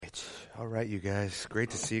All right, you guys. Great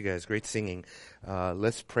to see you guys. Great singing.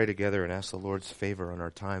 Let's pray together and ask the Lord's favor on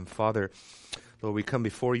our time. Father, Lord, we come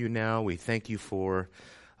before you now. We thank you for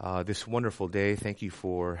this wonderful day. Thank you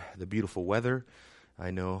for the beautiful weather.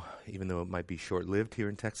 I know, even though it might be short-lived here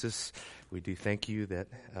in Texas, we do thank you that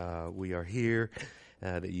we are here,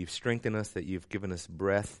 that you've strengthened us, that you've given us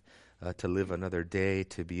breath to live another day,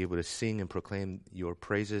 to be able to sing and proclaim your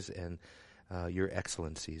praises and your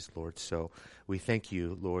excellencies, Lord. So we thank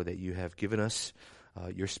you, Lord, that you have given us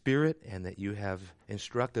your Spirit and that you have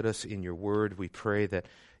instructed us in your word. We pray that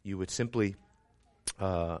you would simply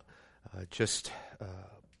just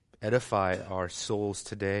edify our souls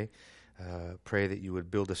today. Pray that you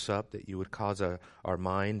would build us up, that you would cause our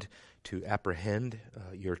mind to apprehend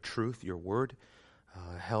your truth, your word.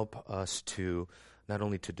 Help us to not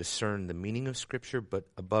only to discern the meaning of Scripture, but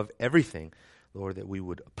above everything, Lord, that we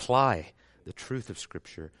would apply the truth of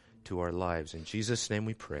Scripture to our lives. In Jesus' name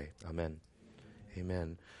we pray. Amen.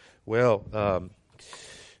 Amen. Well, I'm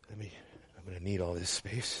going to need all this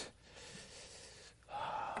space.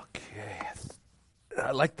 Okay.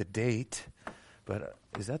 I like the date, but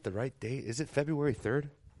is that the right date? Is it February 3rd?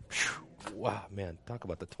 Wow, man, talk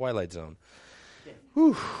about the Twilight Zone.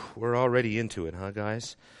 Whew, we're already into it, huh,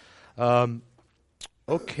 guys?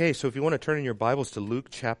 Okay, so if you want to turn in your Bibles to Luke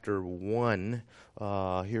chapter 1,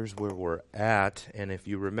 here's where we're at. And if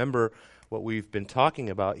you remember what we've been talking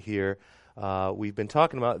about here, we've been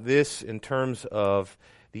talking about this in terms of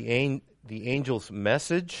the angel's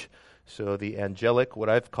message. So the angelic, what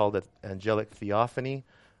I've called it, angelic theophany,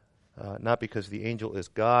 not because the angel is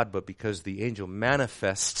God, but because the angel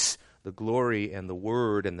manifests the glory and the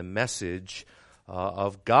word and the message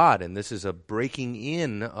of God, and this is a breaking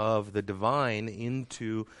in of the divine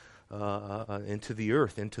into the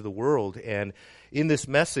earth, into the world. And in this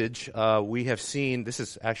message, we have seen this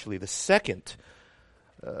is actually the second.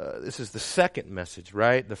 This is the second message,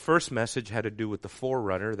 right? The first message had to do with the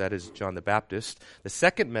forerunner, that is John the Baptist. The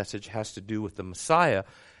second message has to do with the Messiah,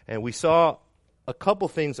 and we saw a couple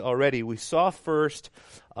things already. We saw first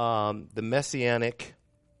the messianic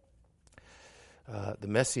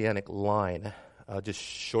line. I'll just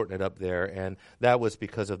shorten it up there, and that was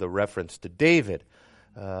because of the reference to David.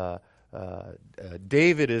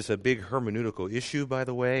 David is a big hermeneutical issue, by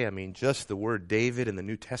the way. I mean, just the word David in the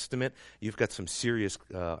New Testament, you've got some serious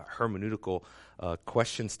hermeneutical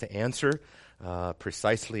questions to answer,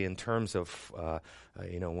 precisely in terms of,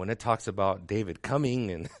 when it talks about David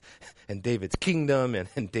coming and David's kingdom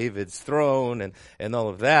and David's throne and all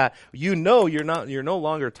of that, you're no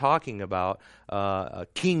longer talking about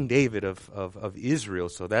King David of Israel.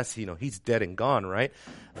 So that's, he's dead and gone, right?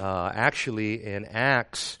 Actually, in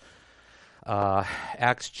Acts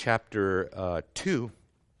chapter 2,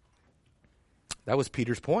 that was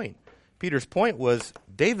Peter's point. Peter's point was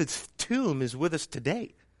David's tomb is with us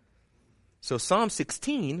today. So Psalm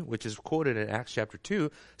 16, which is quoted in Acts chapter 2,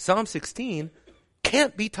 Psalm 16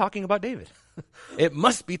 can't be talking about David. It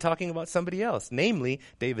must be talking about somebody else, namely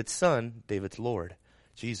David's son, David's Lord,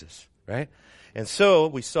 Jesus, right? And so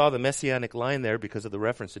we saw the messianic line there because of the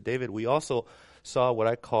reference to David. We also saw what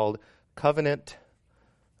I called covenant.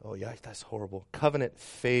 Oh, yeah, that's horrible. Covenant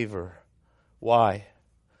favor. Why?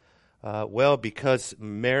 Well, because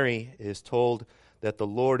Mary is told that the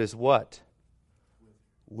Lord is what?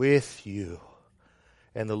 With you.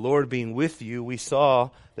 And the Lord being with you, we saw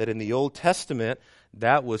that in the Old Testament,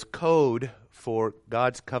 that was code for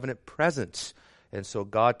God's covenant presence. And so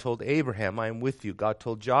God told Abraham, I am with you. God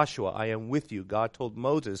told Joshua, I am with you. God told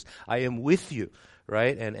Moses, I am with you.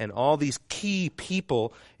 Right? And all these key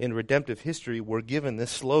people in redemptive history were given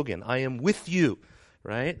this slogan, I am with you.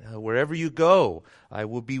 Right? Wherever you go, I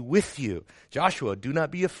will be with you. Joshua, do not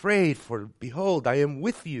be afraid, for behold, I am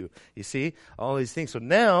with you. You see, all these things. So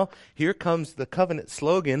now, here comes the covenant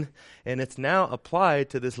slogan, and it's now applied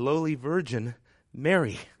to this lowly virgin,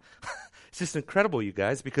 Mary. It's just incredible, you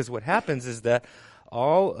guys, because what happens is that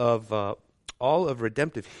all of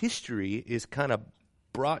redemptive history is kind of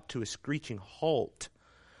brought to a screeching halt.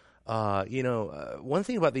 One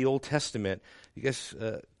thing about the Old Testament, you guys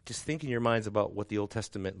just think in your minds about what the Old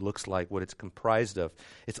Testament looks like, what it's comprised of.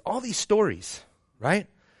 It's all these stories, right?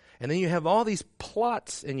 And then you have all these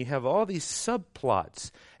plots, and you have all these subplots,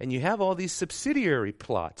 and you have all these subsidiary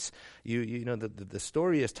plots. The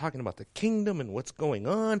story is talking about the kingdom and what's going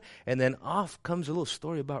on, and then off comes a little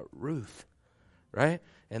story about Ruth, right?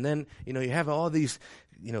 And then, you have all these,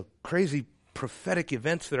 crazy prophetic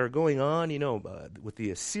events that are going on, with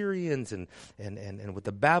the Assyrians and with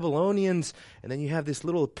the Babylonians. And then you have this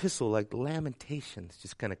little epistle like Lamentations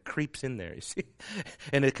just kind of creeps in there, you see.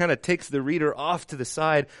 And it kind of takes the reader off to the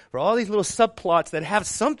side for all these little subplots that have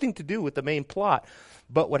something to do with the main plot.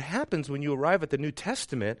 But what happens when you arrive at the New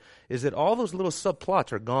Testament is that all those little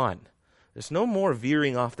subplots are gone. There's no more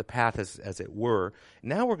veering off the path, as it were.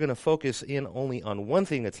 Now we're going to focus in only on one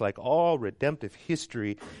thing. It's like all redemptive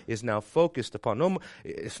history is now focused upon.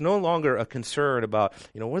 It's no longer a concern about,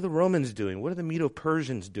 what are the Romans doing? What are the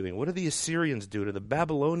Medo-Persians doing? What are the Assyrians doing? What are the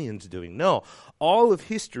Babylonians doing? No, all of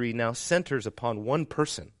history now centers upon one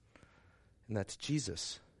person, and that's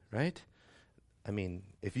Jesus, right? I mean,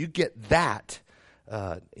 if you get that,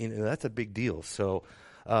 that's a big deal. So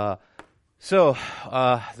the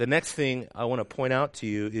next thing I want to point out to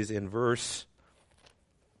you is in verse.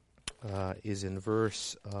 Where is it?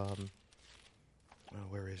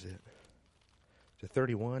 Is it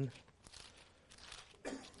 31?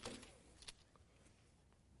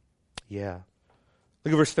 Yeah.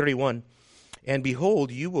 Look at verse 31. And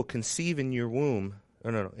behold, you will conceive in your womb.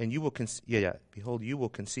 And you will Behold, you will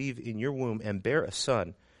conceive in your womb and bear a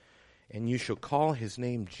son, and you shall call his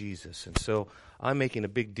name Jesus. And so I'm making a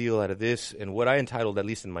big deal out of this, and what I entitled, at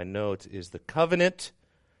least in my notes, is the Covenant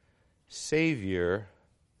Savior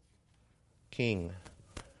King.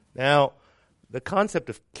 Now, the concept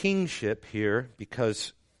of kingship here,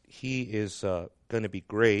 because he is going to be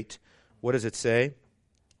great, what does it say?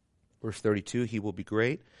 Verse 32, he will be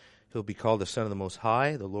great. He'll be called the Son of the Most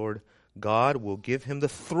High. The Lord God will give him the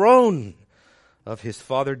throne of his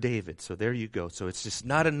father David. So there you go. So it's just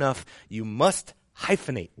not enough. You must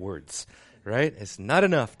hyphenate words, right? It's not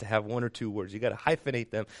enough to have one or two words. You got to hyphenate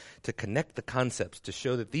them to connect the concepts, to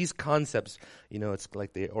show that these concepts, it's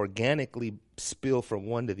like they organically spill from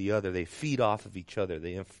one to the other. They feed off of each other.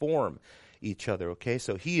 They inform each other, okay?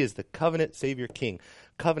 So he is the covenant Savior King.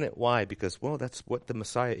 Covenant, why? Because, that's what the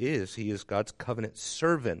Messiah is. He is God's covenant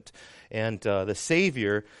servant. And the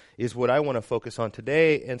Savior is what I want to focus on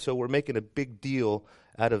today. And so we're making a big deal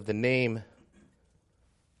out of the name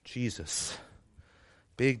Jesus.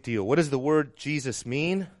 Big deal. What does the word Jesus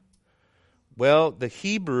mean? Well, the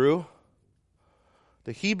Hebrew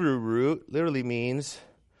root literally means,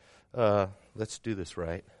 let's do this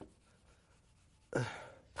right.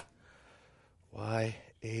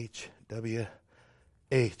 Y-H-W-H.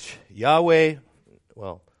 Yahweh,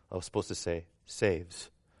 I was supposed to say saves,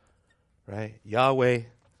 right? Yahweh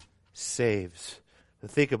saves. So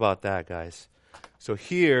think about that, guys. So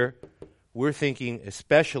here, we're thinking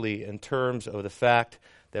especially in terms of the fact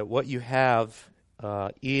that what you have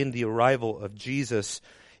in the arrival of Jesus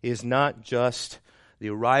is not just the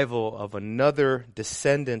arrival of another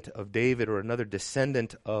descendant of David or another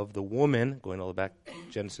descendant of the woman, going all the way back to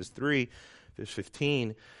Genesis 3, verse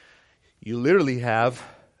 15, you literally have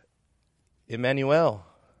Emmanuel,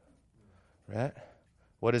 right?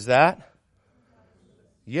 What is that?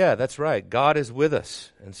 Yeah, that's right. God is with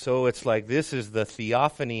us. And so it's like this is the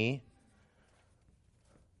Theophany.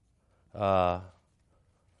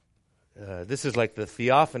 This is like the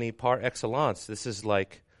Theophany par excellence. This is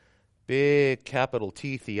like big capital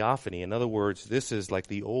T Theophany. In other words, this is like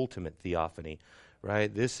the ultimate theophany,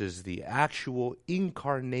 right? This is the actual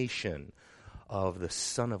incarnation of the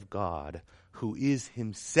Son of God, who is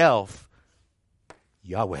himself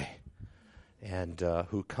Yahweh, and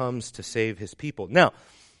who comes to save his people. Now,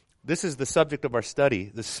 this is the subject of our study,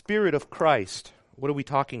 the Spirit of Christ. What are we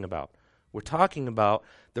talking about? We're talking about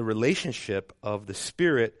the relationship of the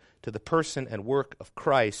Spirit to the person and work of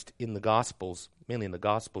Christ in the Gospels, mainly in the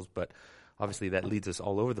Gospels, but obviously that leads us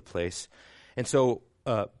all over the place. And so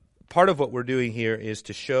part of what we're doing here is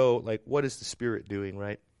to show, what is the Spirit doing,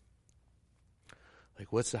 right?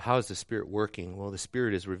 How is the Spirit working? Well, the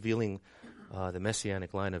Spirit is revealing the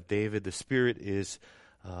messianic line of David. The Spirit is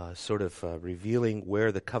revealing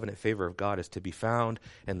where the covenant favor of God is to be found,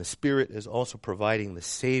 and the Spirit is also providing the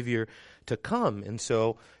Savior to come. And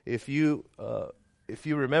so, if you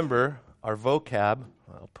remember our vocab,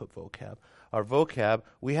 our vocab,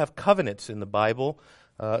 we have covenants in the Bible.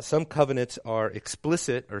 Some covenants are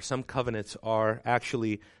explicit, or some covenants are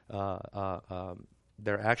actually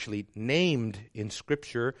they're actually named in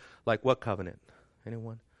Scripture. Like what covenant?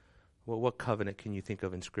 Anyone? Well, what covenant can you think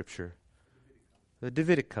of in Scripture? The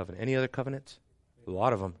Davidic covenant. Any other covenants? A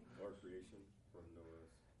lot of them.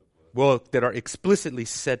 Well, that are explicitly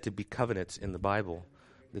said to be covenants in the Bible.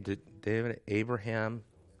 The David, Abraham,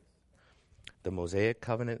 the Mosaic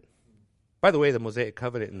covenant. By the way, the Mosaic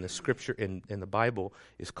covenant in the Scripture, in the Bible,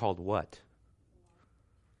 is called what?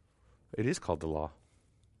 It is called the law.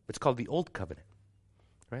 It's called the Old Covenant,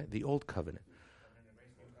 right? The Old Covenant.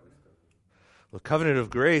 The covenant of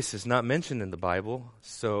grace is not mentioned in the Bible,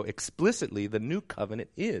 so explicitly the new covenant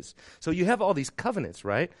is. So you have all these covenants,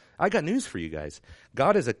 right? I got news for you guys.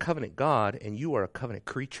 God is a covenant God, and you are a covenant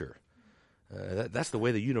creature. That's the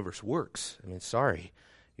way the universe works. I mean, sorry.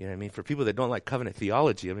 You know what I mean? For people that don't like covenant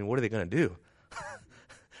theology, I mean, what are they going to do?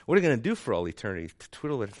 What are they going to do for all eternity?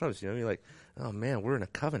 Twiddle their thumbs, you know? You're like, oh, man, we're in a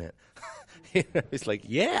covenant. You know, it's like,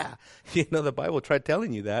 yeah. You know, the Bible tried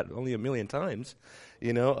telling you that only a million times.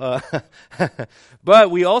 You know, but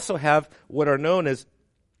we also have what are known as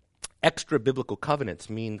extra biblical covenants,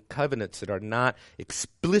 mean covenants that are not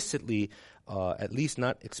explicitly, at least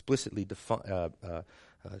not explicitly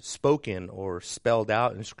spoken or spelled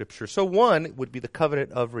out in Scripture. So one would be the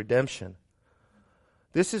covenant of redemption.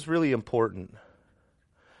 This is really important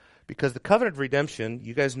because the covenant of redemption,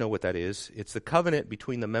 you guys know what that is. It's the covenant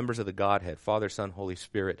between the members of the Godhead, Father, Son, Holy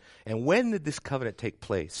Spirit. And when did this covenant take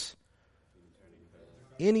place?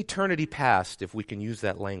 In eternity past, if we can use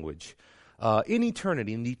that language. In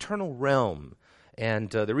eternity, in the eternal realm.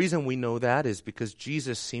 And the reason we know that is because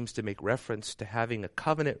Jesus seems to make reference to having a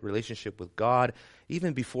covenant relationship with God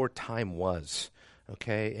even before time was.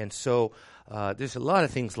 Okay? And so there's a lot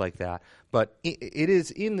of things like that. But it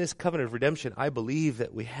is in this covenant of redemption, I believe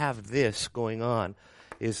that we have this going on,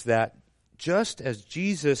 is that just as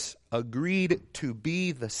Jesus agreed to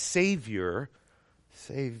be the Savior,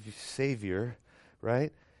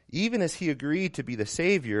 right? Even as he agreed to be the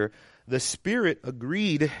Savior, the Spirit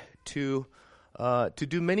agreed to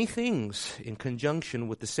do many things in conjunction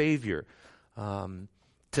with the Savior,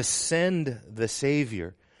 to send the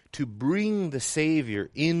Savior, to bring the Savior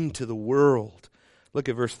into the world. Look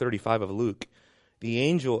at verse 35 of Luke. The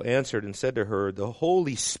angel answered and said to her, "The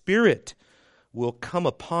Holy Spirit will come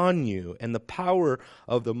upon you, and the power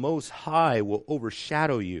of the Most High will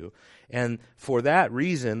overshadow you. And for that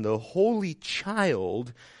reason, the Holy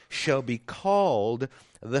Child shall be called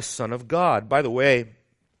the Son of God." By the way,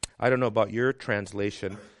 I don't know about your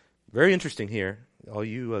translation. Very interesting here, all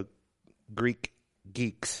you Greek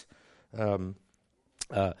geeks. The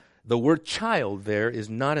word child there is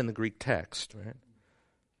not in the Greek text, right?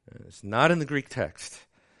 It's not in the Greek text.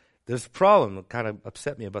 There's a problem that kind of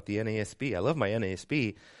upset me about the NASB. I love my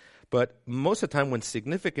NASB, but most of the time when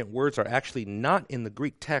significant words are actually not in the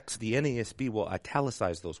Greek text, the NASB will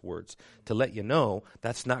italicize those words to let you know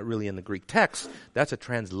that's not really in the Greek text. That's a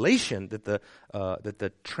translation that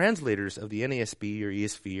the translators of the NASB or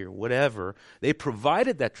ESV or whatever, they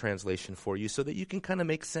provided that translation for you so that you can kind of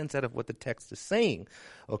make sense out of what the text is saying.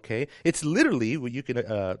 Okay? It's literally, what you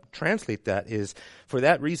can translate that is, for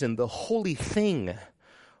that reason, the holy thing,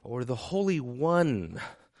 or the Holy One,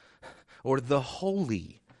 or the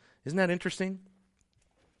Holy. Isn't that interesting?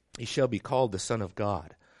 He shall be called the Son of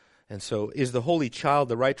God. And so, is the Holy Child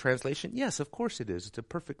the right translation? Yes, of course it is. It's a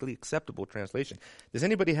perfectly acceptable translation. Does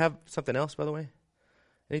anybody have something else, by the way?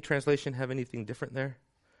 Any translation have anything different there?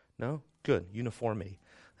 No? Good. Uniformity.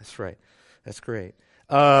 That's right. That's great.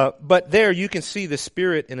 But there you can see the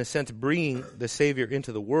Spirit, in a sense, bringing the Savior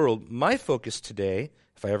into the world. My focus today,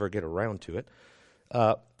 if I ever get around to it,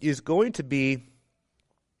 is going to be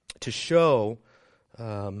to show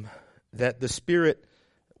that the Spirit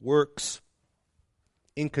works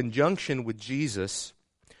in conjunction with Jesus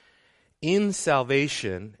in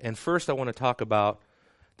salvation. And first I want to talk about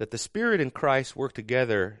that the Spirit and Christ work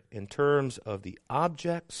together in terms of the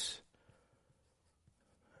objects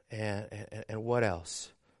and what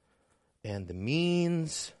else? And the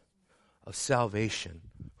means of salvation.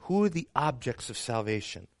 Who are the objects of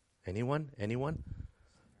salvation? Anyone? Anyone?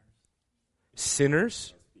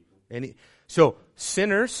 Sinners? So,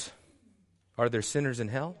 sinners, are there sinners in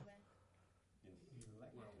hell?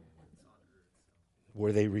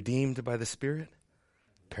 Were they redeemed by the Spirit?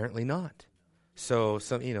 Apparently not. So,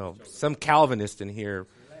 some Calvinist in here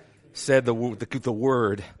said the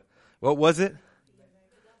word. What was it?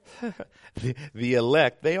 the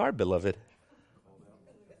elect, they are beloved.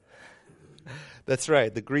 That's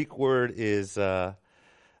right. The Greek word is, what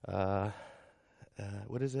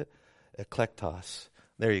is it? Eklektos.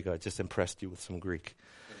 There you go. I just impressed you with some Greek.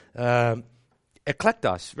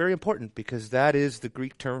 Eklektos, very important because that is the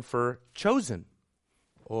Greek term for chosen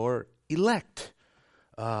or elect.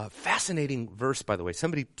 Fascinating verse, by the way.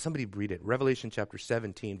 Somebody read it. Revelation chapter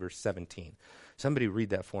 17, verse 17. Somebody read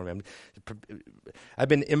that for me. I've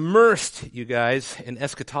been immersed, you guys, in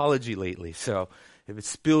eschatology lately. So if it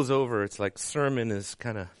spills over, it's like sermon is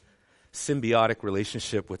kind of symbiotic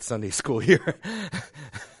relationship with Sunday school here.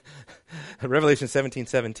 Revelation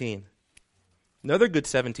 17:17. Another good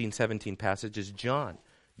 17:17 passage is John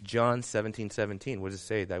John 17:17. What does it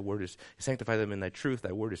say? Thy word is, sanctify them in thy truth.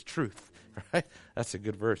 Thy word is truth. Right? That's a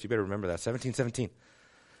good verse. You better remember that. 17:17.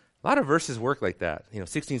 A lot of verses work like that.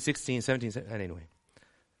 16:16, 17, anyway.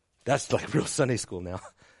 That's like real Sunday school now.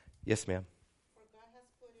 Yes, ma'am. For God has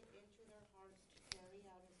put it into their hearts to carry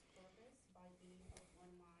out his purpose by being of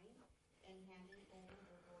one mind and handing over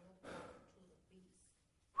the word of God to the beast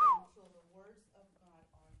until the words of God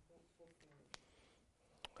are fulfilled.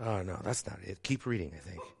 Oh, no, that's not it. Keep reading, I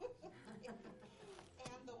think. And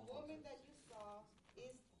the woman that you saw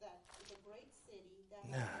is that the great city that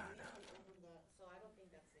has dominion over the. So I don't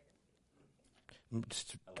think that's it.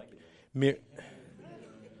 I like it.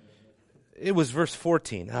 It was verse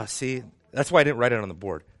 14. See, that's why I didn't write it on the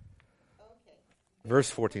board. Okay. Verse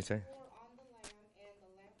 14, say. Pour on the Lamb, and the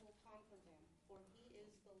Lamb will conquer them, for he is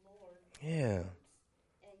the Lord Yeah.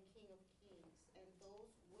 and King of kings, and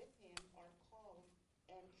those with him are called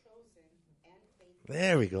and chosen and faithful.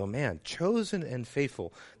 There we go, man. Chosen and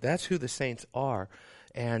faithful. That's who the saints are.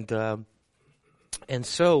 And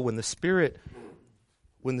so when the Spirit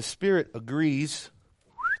agrees,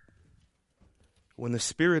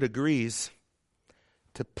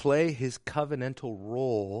 to play his covenantal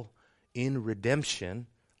role in redemption,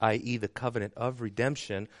 i.e. the covenant of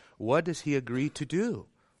redemption, what does he agree to do?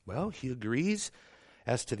 Well, he agrees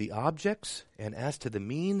as to the objects and as to the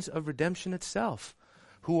means of redemption itself.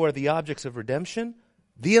 Who are the objects of redemption?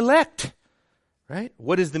 The elect, right?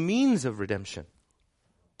 What is the means of redemption?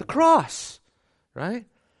 The cross, right?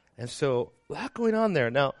 And so, a lot going on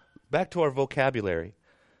there. Now, back to our vocabulary.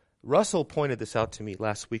 Russell pointed this out to me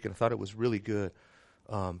last week, and I thought it was really good.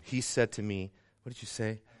 He said to me, what did you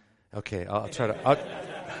say? Okay, I'll try to...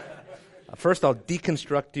 First, I'll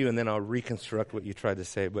deconstruct you, and then I'll reconstruct what you tried to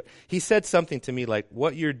say. But he said something to me like,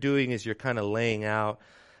 what you're doing is you're kind of laying out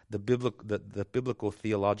the biblical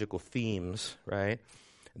theological themes, right,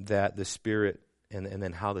 that the Spirit, and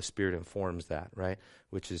then how the Spirit informs that, right,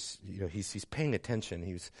 which is, he's paying attention.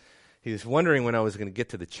 He was wondering when I was going to get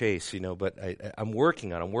to the chase, but I'm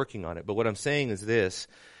working on it. But what I'm saying is this,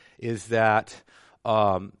 is that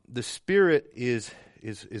the Spirit is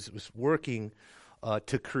working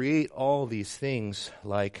to create all these things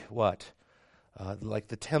like what? Like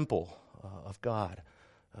the temple of God.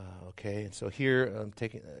 Okay, and so here I'm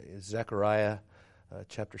taking Zechariah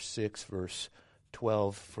chapter 6, verse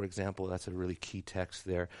 12, for example. That's a really key text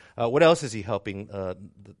there. What else is he helping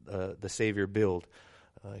the Savior build?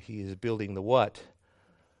 He is building the what?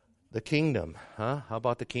 The kingdom. How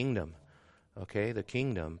about the kingdom? Okay, the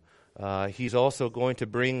kingdom. He's also going to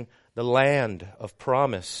bring the land of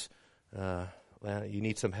promise. You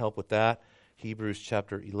need some help with that. Hebrews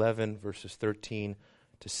chapter 11, verses 13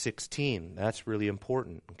 to 16. That's really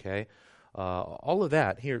important, okay? All of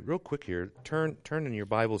that. Here, real quick here, turn in your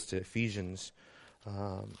Bibles to Ephesians,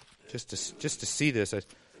 just to see this.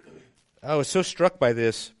 I was so struck by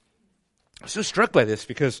this. I'm so struck by this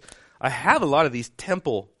because I have a lot of these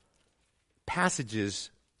temple passages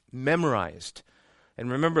memorized. And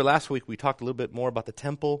remember last week we talked a little bit more about the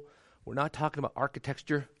temple. We're not talking about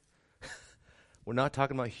architecture. We're not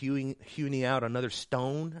talking about hewing out another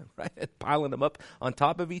stone, right, and piling them up on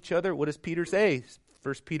top of each other. What does Peter say?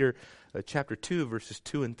 1 Peter chapter 2, verses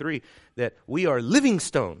 2 and 3, that we are living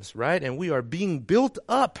stones, right, and we are being built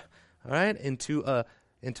up, right, into a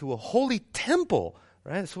holy temple.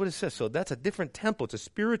 Right, that's what it says. So that's a different temple. It's a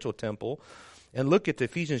spiritual temple. And look at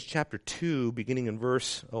Ephesians chapter 2, beginning in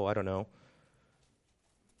verse, I don't know.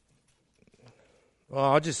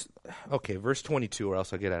 Well, verse 22, or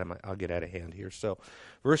else I'll get out of hand here. So,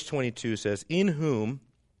 verse 22 says, "In whom,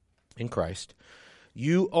 in Christ,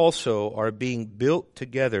 you also are being built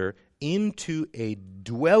together into a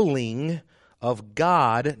dwelling of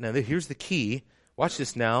God." Now, here's the key. Watch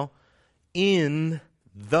this now. In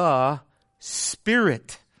the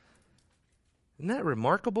Spirit. Isn't that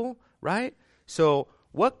remarkable, right? So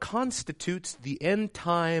what constitutes the end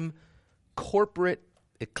time corporate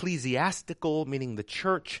ecclesiastical, meaning the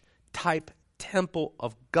church type temple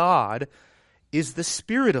of God, is the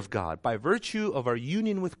Spirit of God. By virtue of our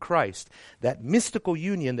union with Christ, that mystical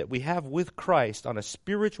union that we have with Christ on a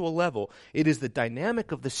spiritual level, it is the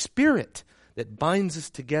dynamic of the Spirit that binds us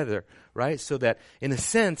together, right? So that, in a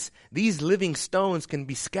sense, these living stones can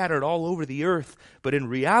be scattered all over the earth, but in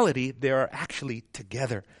reality, they are actually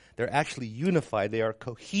together. They're actually unified. They are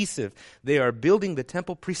cohesive. They are building the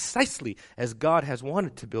temple precisely as God has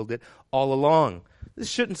wanted to build it all along. This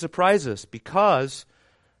shouldn't surprise us because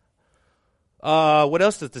what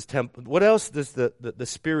else does the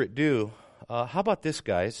Spirit do? How about this,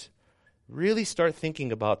 guys? Really start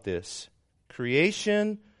thinking about this.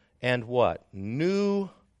 Creation and what? New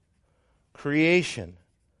creation.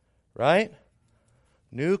 right?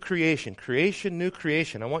 New creation, creation, new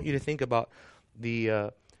creation. I want you to think about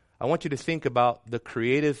the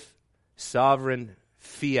creative, sovereign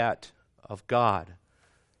fiat of God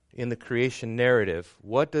in the creation narrative.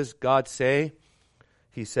 What does God say?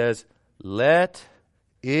 He says, "Let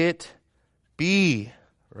it be,"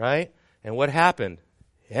 right? And what happened?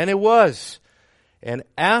 And it was. And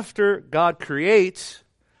after God creates,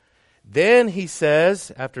 then he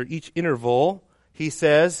says, after each interval, he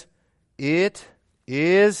says, "It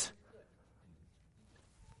is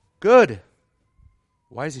good."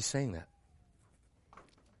 Why is he saying that?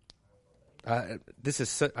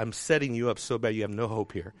 I'm setting you up so bad you have no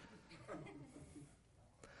hope here.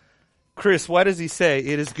 Chris, why does he say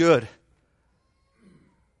it is good?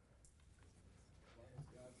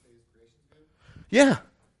 Yeah.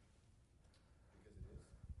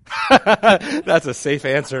 That's a safe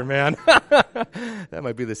answer, man. That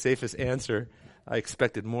might be the safest answer. I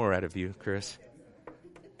expected more out of you, Chris.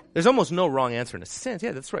 There's almost no wrong answer in a sense.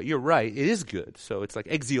 Yeah, that's right. You're right. It is good. So it's like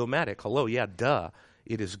axiomatic. Hello, yeah, duh.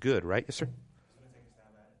 It is good, right? Yes, sir?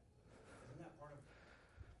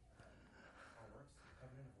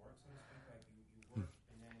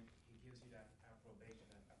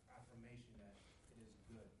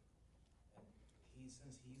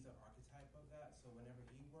 Since he's the archetype of that, so whenever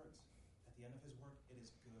he works, at the end of his work, it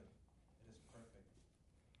is good. It is perfect.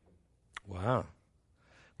 Wow.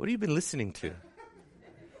 What have you been listening to?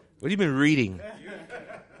 What have you been reading?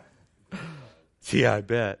 Yeah, I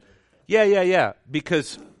bet. Yeah.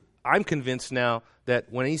 Because I'm convinced now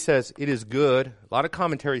that when he says it is good, a lot of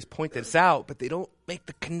commentaries point this out, but they don't make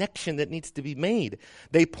the connection that needs to be made.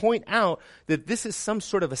 They point out that this is some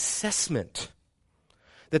sort of assessment.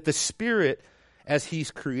 That the Spirit, as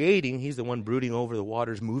he's creating, he's the one brooding over the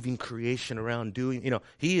waters, moving creation around,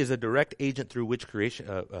 he is a direct agent through which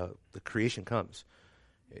the creation comes.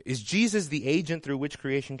 Is Jesus the agent through which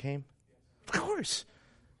creation came? Of course.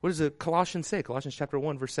 What does Colossians say? Colossians chapter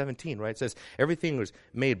 1, verse 17, right? It says, everything was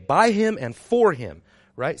made by him and for him,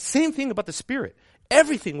 right? Same thing about the Spirit.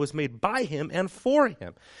 Everything was made by him and for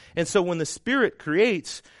him. And so when the Spirit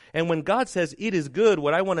creates, and when God says it is good,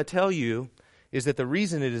 what I want to tell you is that the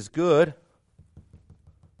reason it is good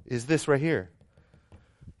is this right here.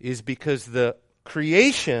 Is because the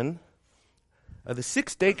creation, the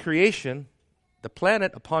 6-day creation, the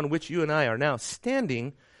planet upon which you and I are now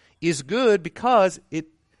standing, is good because it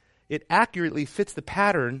accurately fits the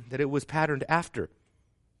pattern that it was patterned after.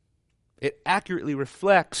 It accurately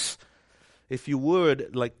reflects, if you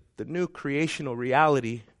would, like the new creational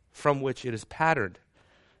reality from which it is patterned.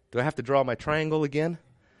 Do I have to draw my triangle again?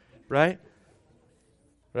 Right?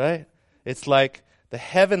 It's like the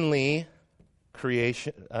heavenly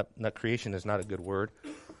creation, not creation is not a good word,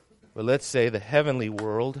 but let's say the heavenly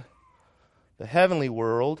world,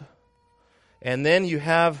 and then you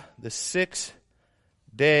have the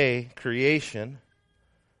 6-day creation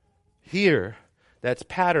here that's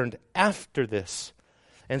patterned after this.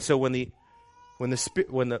 And so when the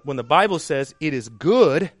Bible says it is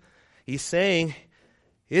good, he's saying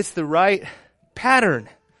it's the right pattern.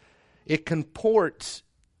 It comports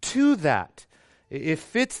to that. It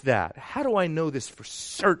fits that. How do I know this for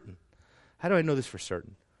certain?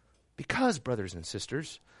 Because, brothers and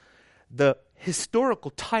sisters, the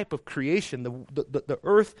historical type of creation, the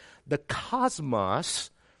earth, the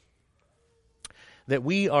cosmos that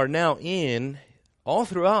we are now in, all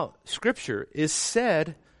throughout Scripture, is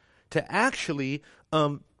said to actually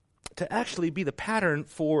be the pattern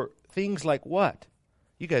for things like what?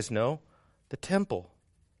 You guys know, the temple,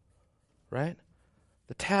 right?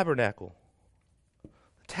 The tabernacle.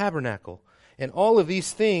 And all of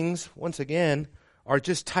these things, once again, are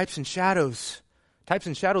just types and shadows. Types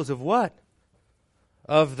and shadows of what?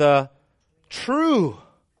 Of the true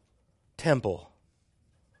temple.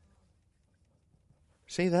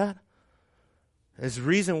 See that? There's a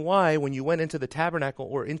reason why when you went into the tabernacle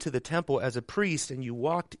or into the temple as a priest and you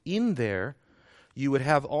walked in there, you would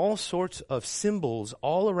have all sorts of symbols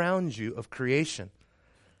all around you of creation.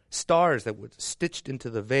 Stars that were stitched into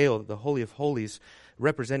the veil, the Holy of Holies,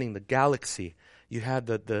 representing the galaxy. You had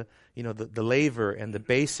the laver and the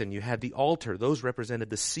basin. You had the altar. Those represented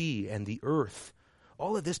the sea and the earth.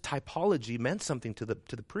 All of this typology meant something to the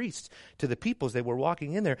priests, to the people as they were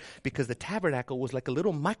walking in there, because the tabernacle was like a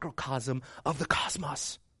little microcosm of the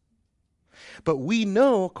cosmos. But we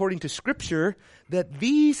know, according to Scripture, that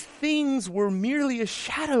these things were merely a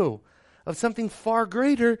shadow of something far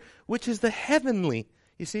greater, which is the heavenly.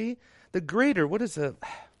 You see, the greater. What is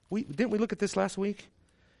didn't we look at this last week?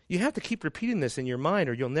 You have to keep repeating this in your mind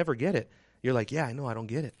or you'll never get it. You're like, yeah, I know, I don't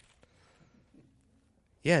get it.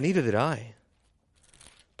 Yeah, neither did I.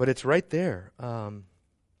 But it's right there.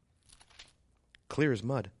 Clear as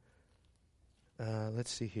mud. Let's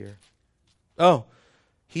see here. Oh,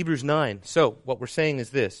 Hebrews 9. So what we're saying is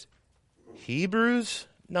this. Hebrews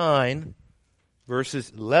 9,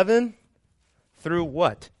 verses 11 through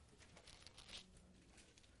what?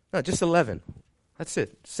 No, just 11. That's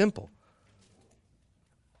it. Simple.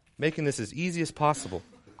 Making this as easy as possible.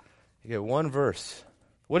 You get one verse.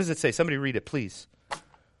 What does it say? Somebody read it, please. But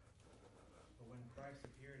when Christ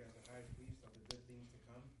appeared as the high priest of the good things to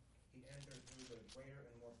come, he entered through the greater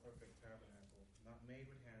and more perfect tabernacle, not made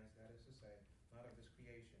with hands, that is to say, not of this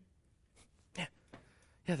creation.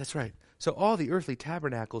 Yeah, that's right. So all the earthly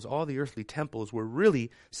tabernacles, all the earthly temples were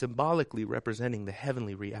really symbolically representing the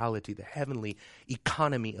heavenly reality, the heavenly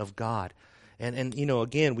economy of God. And you know,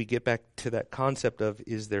 again, we get back to that concept of,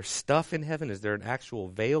 is there stuff in heaven? Is there an actual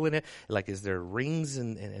veil in it? Like, is there rings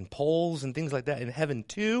and poles and things like that in heaven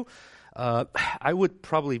too? I would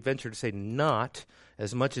probably venture to say not,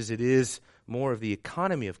 as much as it is more of the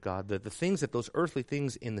economy of God, the things that those earthly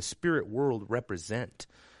things in the spirit world represent,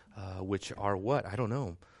 which are what? I don't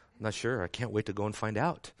know. I'm not sure. I can't wait to go and find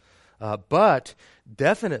out. But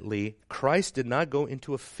definitely, Christ did not go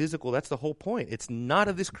into a physical, that's the whole point. It's not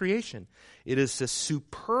of this creation. It is a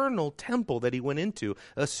supernal temple that he went into,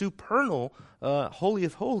 a supernal Holy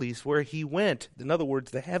of Holies where he went, in other words,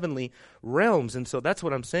 the heavenly realms. And so that's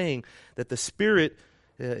what I'm saying, that the Spirit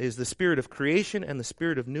is the Spirit of creation and the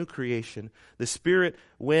Spirit of new creation. The Spirit,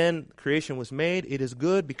 when creation was made, it is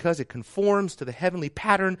good because it conforms to the heavenly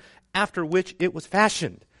pattern after which it was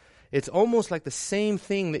fashioned. It's almost like the same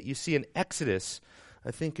thing that you see in Exodus.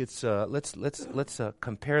 I think it's let's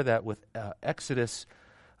compare that with Exodus.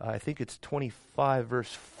 I think it's 25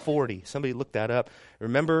 verse 40. Somebody look that up.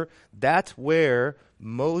 Remember, that's where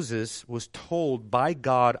Moses was told by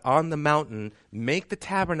God on the mountain, make the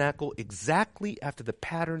tabernacle exactly after the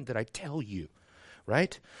pattern that I tell you,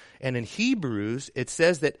 right? And in Hebrews, it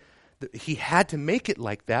says that he had to make it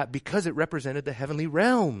like that because it represented the heavenly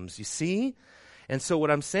realms, you see? And so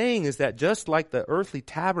what I'm saying is that just like the earthly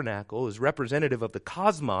tabernacle is representative of the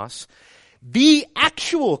cosmos, the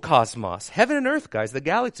actual cosmos, heaven and earth, guys, the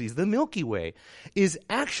galaxies, the Milky Way, is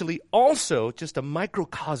actually also just a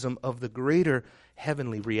microcosm of the greater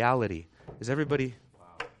heavenly reality. Is everybody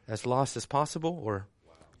as lost as possible, or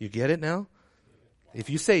you get it now? If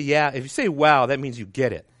you say yeah, if you say wow, that means you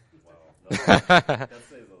get it. That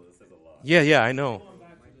says a lot. Yeah, I know.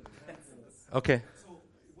 Okay.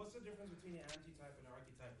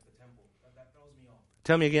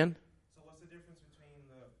 Tell me again. So what's the difference between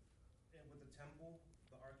with the temple,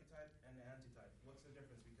 the archetype, and the antitype? What's the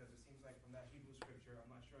difference? Because it seems like from that Hebrew scripture, I'm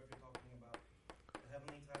not sure if you're talking about the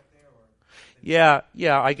heavenly type there or...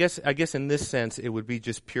 Yeah. I guess in this sense, it would be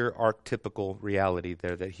just pure archetypical reality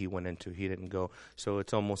there that he went into. He didn't go. So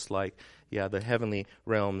it's almost like, the heavenly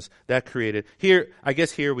realms that created. Here, I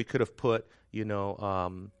guess here we could have put, we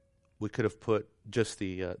could have put just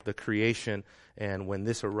the creation, and when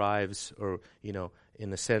this arrives, or, in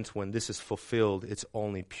the sense when this is fulfilled, it's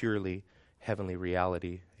only purely heavenly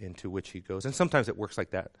reality into which he goes. And sometimes it works like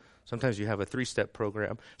that. Sometimes you have a 3-step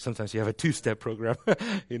program. Sometimes you have a 2-step program,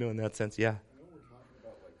 in that sense, yeah. I know we're talking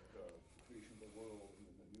about like the creation of the world and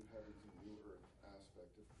the new heavens and new earth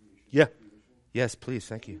aspect of creation. Yeah. Creation. Yes, please,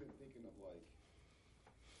 thank you. I've been thinking of like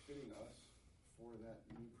fitting us for that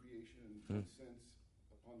new creation and sense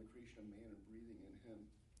upon the creation of man and breathing in him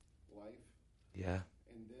life. Yeah.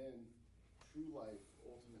 And then true life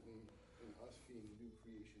ultimately in us being new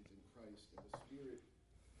creations in Christ, and the Spirit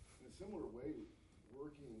in a similar way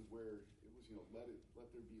working where it was, let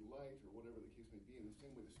there be light, or whatever the case may be, in the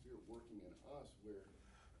same way the Spirit working in us where,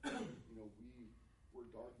 we were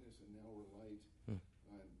darkness and now we're light, and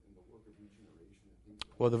the work of regeneration and things like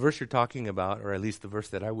that. Well, the verse you're talking about, or at least the verse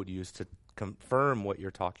that I would use to confirm what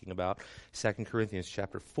you're talking about, 2 Corinthians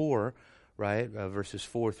chapter 4, right, verses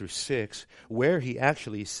 4 through 6, where he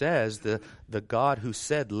actually says the God who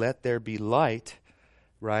said, let there be light,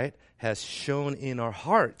 right, has shone in our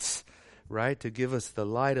hearts, right, to give us the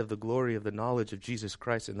light of the glory of the knowledge of Jesus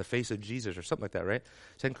Christ in the face of Jesus, or something like that, right?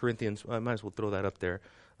 2 Corinthians, I might as well throw that up there,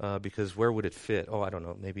 because where would it fit? Oh, I don't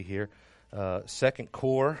know, maybe here. 2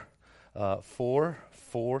 Cor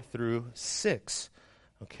 4 through 6,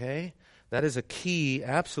 okay? That is a key,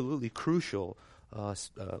 absolutely crucial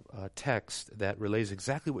text that relays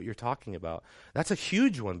exactly what you're talking about. That's a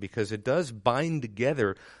huge one because it does bind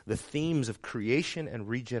together the themes of creation and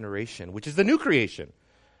regeneration, which is the new creation.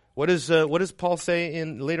 What does Paul say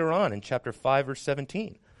in later on in chapter 5, verse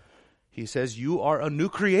 17? He says, you are a new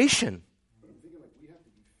creation. But I'm thinking like we have to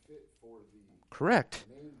be fit for the Correct.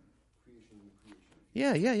 main creation and the creation.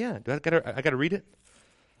 Yeah. I got to read it?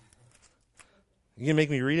 You gonna make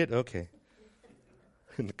me read it? Okay.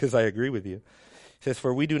 Because I agree with you. It says,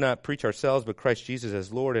 for we do not preach ourselves, but Christ Jesus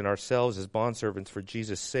as Lord, and ourselves as bondservants for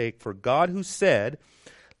Jesus' sake. For God who said,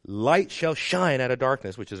 light shall shine out of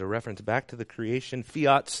darkness, which is a reference back to the creation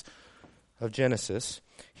fiats of Genesis.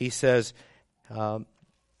 He says,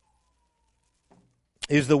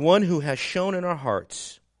 is the one who has shone in our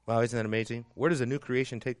hearts. Wow, isn't that amazing? Where does a new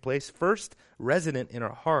creation take place? First, resident in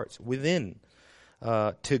our hearts, within,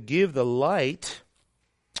 to give the light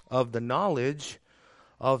of the knowledge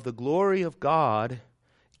of the glory of God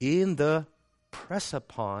in the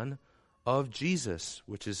presupon of Jesus,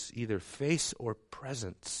 which is either face or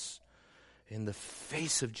presence. In the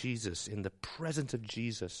face of Jesus, in the presence of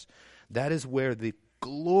Jesus. That is where the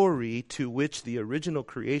glory to which the original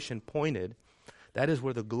creation pointed, that is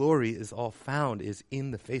where the glory is all found, is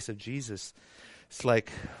in the face of Jesus. It's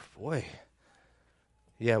like, boy,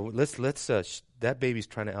 yeah, let's that baby's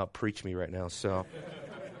trying to out-preach me right now, so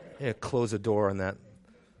yeah, close the door on that.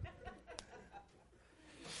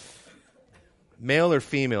 Male or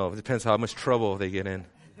female, it depends how much trouble they get in.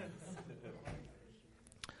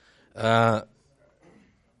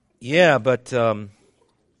 Yeah, but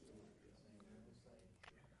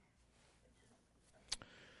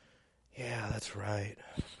yeah, that's right.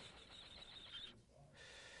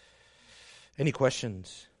 Any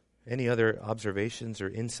questions? Any other observations or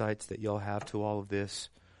insights that y'all have to all of this?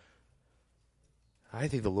 I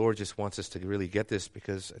think the Lord just wants us to really get this,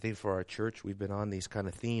 because I think for our church, we've been on these kind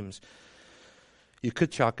of themes. You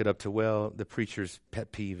could chalk it up to, well, the preacher's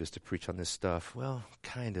pet peeve is to preach on this stuff. Well,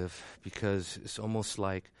 kind of, because it's almost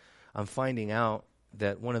like I'm finding out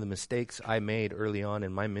that one of the mistakes I made early on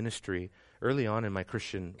in my ministry, early on in my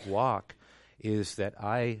Christian walk, is that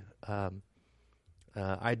I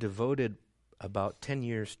devoted about 10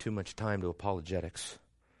 years too much time to apologetics.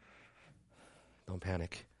 Don't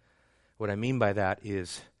panic. What I mean by that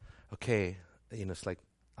is, okay, it's like,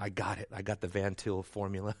 I got it. I got the Van Til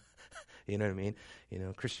formula. You know what I mean?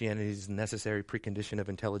 Christianity is a necessary precondition of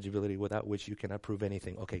intelligibility without which you cannot prove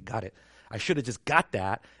anything. Okay, got it. I should have just got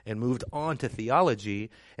that and moved on to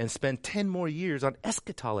theology and spent 10 more years on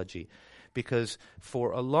eschatology. Because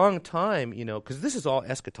for a long time, because this is all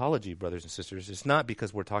eschatology, brothers and sisters. It's not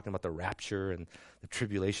because we're talking about the rapture and the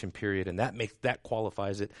tribulation period, and that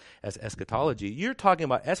qualifies it as eschatology. You're talking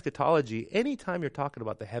about eschatology anytime you're talking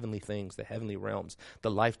about the heavenly things, the heavenly realms, the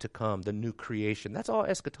life to come, the new creation. That's all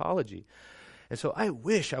eschatology. And so I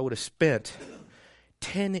wish I would have spent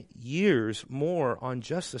 10 years more on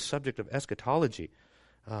just the subject of eschatology.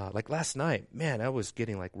 Like last night, man, I was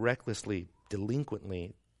getting like recklessly,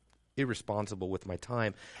 delinquently irresponsible with my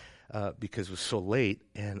time because it was so late,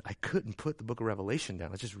 and I couldn't put the book of Revelation down.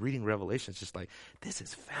 I was just reading Revelation. It's just like, this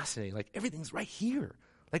is fascinating. Like, everything's right here.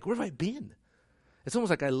 Like, where have I been? It's almost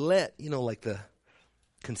like I let, like the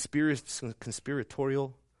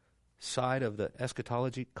conspiratorial side of the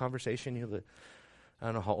eschatology conversation, I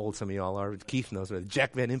don't know how old some of y'all are. Keith knows, the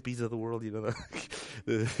Jack Van Impe's of the world,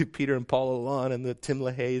 the Peter and Paul Alon and the Tim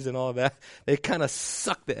LaHaye's and all of that. They kind of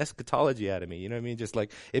sucked the eschatology out of me. You know what I mean? Just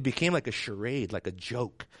like, it became like a charade, like a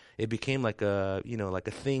joke. It became like a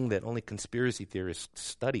thing that only conspiracy theorists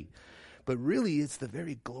study. But really, it's the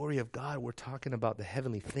very glory of God. We're talking about the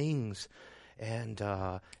heavenly things. And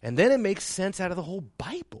then it makes sense out of the whole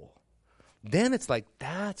Bible. Then it's like,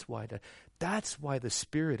 that's why the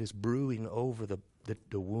Spirit is brewing over the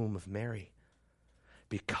womb of Mary,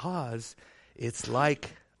 because it's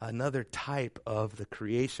like another type of the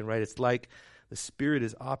creation, right? It's like the Spirit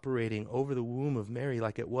is operating over the womb of Mary,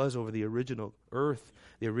 like it was over the original earth,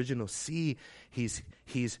 the original sea. He's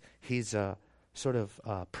sort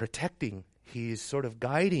of protecting. He's sort of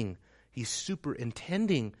guiding. He's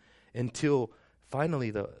superintending until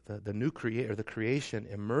finally the new the creation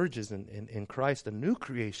emerges in Christ. The new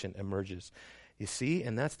creation emerges. You see,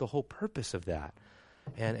 and that's the whole purpose of that.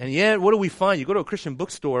 And yet, what do we find? You go to a Christian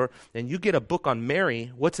bookstore and you get a book on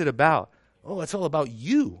Mary. What's it about? Oh, it's all about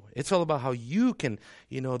you. It's all about how you can,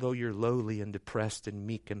 though you're lowly and depressed and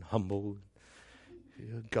meek and humble,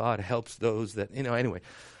 God helps those that, anyway.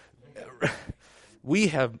 We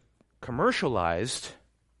have commercialized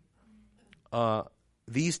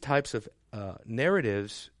these types of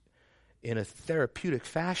narratives in a therapeutic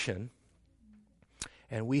fashion,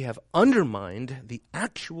 and we have undermined the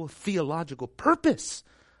actual theological purpose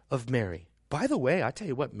of Mary. By the way, I tell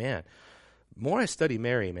you what, man, more I study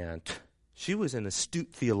Mary, man, she was an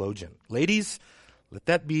astute theologian. Ladies, let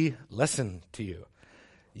that be a lesson to you.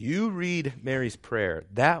 You read Mary's prayer,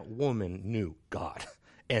 that woman knew God,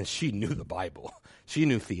 and she knew the Bible. She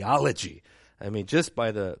knew theology. I mean, just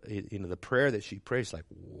by the the prayer that she prays, like,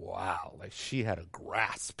 wow, like she had a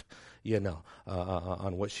grasp,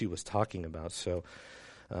 on what she was talking about. So,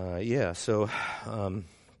 it's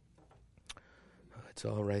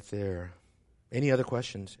all right there. Any other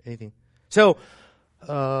questions? Anything? So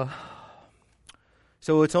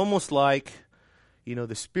it's almost like,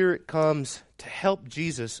 the Spirit comes to help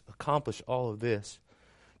Jesus accomplish all of this,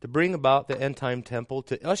 to bring about the end-time temple,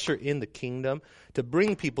 to usher in the kingdom, to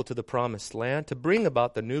bring people to the promised land, to bring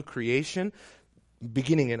about the new creation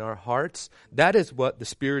beginning in our hearts. That is what the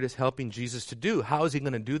Spirit is helping Jesus to do. How is he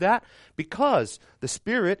going to do that? Because the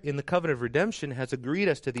Spirit in the covenant of redemption has agreed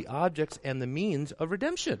as to the objects and the means of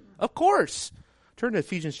redemption. Of course. Turn to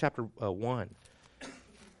Ephesians chapter 1.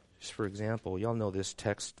 Just for example, y'all know this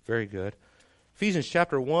text very good. Ephesians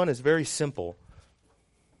chapter 1 is very simple.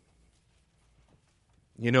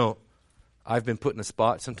 I've been put in a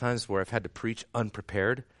spot sometimes where I've had to preach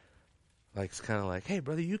unprepared. Like, it's kind of like, hey,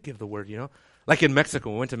 brother, you give the word, Like in Mexico,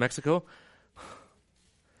 when we went to Mexico,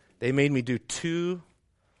 they made me do 2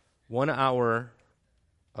 one-hour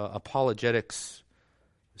apologetics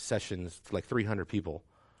sessions for like 300 people.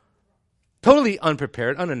 Totally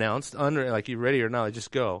unprepared, unannounced, like, you ready or not,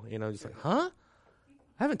 just go. Just like, huh?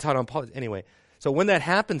 I haven't taught on politics. Anyway, so when that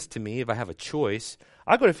happens to me, if I have a choice,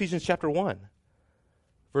 I go to Ephesians chapter 1,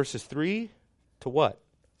 verses 3 to what?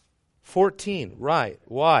 14, right.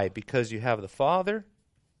 Why? Because you have the Father,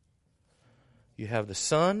 you have the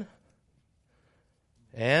Son,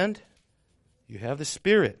 and you have the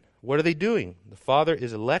Spirit. What are they doing? The Father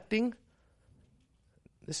is electing.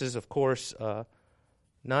 This is, of course,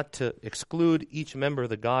 not to exclude each member of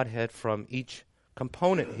the Godhead from each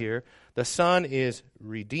component here. The Son is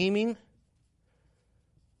redeeming,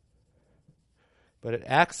 but it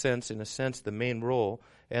accents, in a sense, the main role.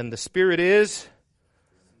 And the Spirit is,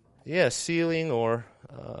 sealing, or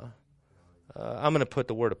I'm going to put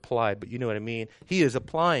the word applied, but you know what I mean. He is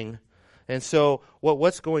applying. And so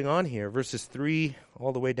what's going on here? Verses 3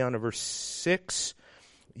 all the way down to verse 6,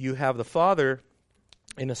 you have the Father,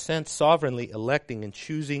 in a sense, sovereignly electing and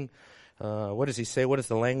choosing. What does he say? What is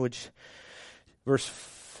the language? Verse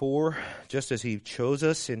 4, just as he chose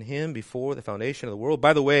us in him before the foundation of the world.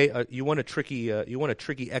 By the way, you want a tricky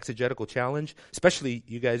exegetical challenge, especially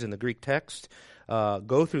you guys in the Greek text.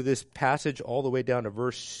 Go through this passage all the way down to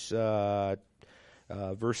verse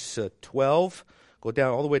 12. Go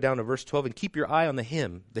down all the way down to verse 12 and keep your eye on the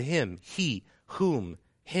him, he, whom,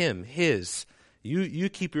 him, his. You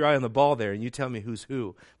keep your eye on the ball there and you tell me who's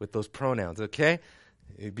who with those pronouns, okay?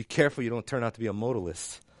 Be careful you don't turn out to be a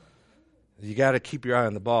modalist. You got to keep your eye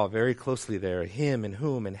on the ball very closely there. Him and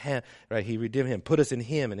whom and him, right? He redeemed him, put us in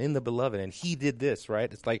him and in the beloved, and he did this,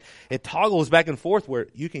 right? It's like it toggles back and forth where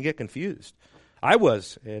you can get confused. I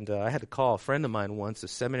was, and I had to call a friend of mine once, a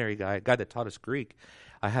seminary guy, a guy that taught us Greek.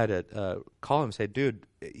 I had to call him and say, dude,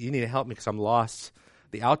 you need to help me because I'm lost.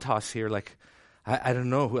 The autos here, like, I don't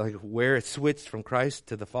know like where it switched from Christ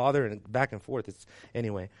to the Father and back and forth. It's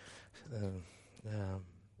anyway.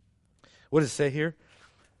 What does it say here?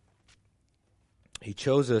 He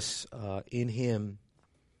chose us in him.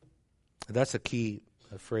 That's a key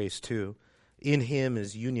phrase too. In him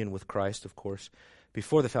is union with Christ, of course,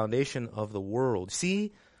 before the foundation of the world.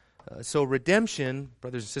 See, so redemption,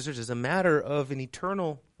 brothers and sisters, is a matter of an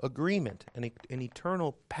eternal agreement, an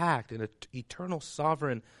eternal pact, an eternal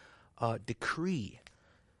sovereign decree.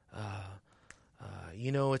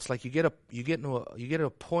 It's like you get a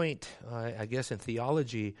point, I guess, in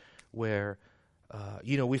theology where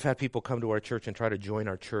we've had people come to our church and try to join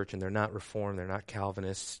our church, and they're not Reformed, they're not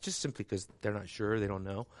Calvinists, just simply because they're not sure, they don't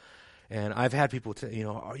know. And I've had people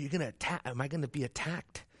are you going to attack? Am I going to be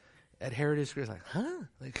attacked at Heritage School? It's like, huh?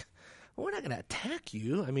 Like, we're not going to attack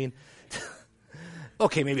you. I mean,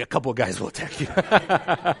 okay, maybe a couple of guys will attack you,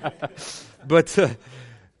 but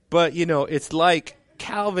it's like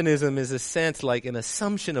Calvinism is a sense like an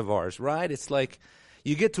assumption of ours, right? It's like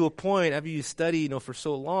you get to a point after you study, for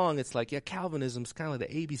so long, it's like, Calvinism's kind of like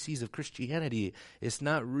the ABCs of Christianity. It's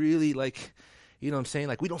not really like, what I'm saying?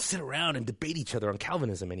 Like, we don't sit around and debate each other on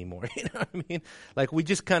Calvinism anymore. You know what I mean? Like, we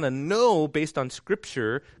just kind of know based on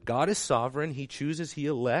Scripture, God is sovereign. He chooses, He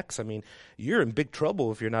elects. I mean, you're in big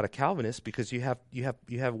trouble if you're not a Calvinist because you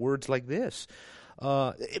have words like this.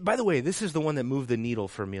 By the way, this is the one that moved the needle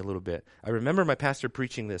for me a little bit. I remember my pastor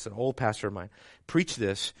preaching this, an old pastor of mine, preached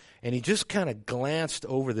this, and he just kind of glanced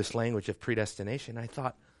over this language of predestination. I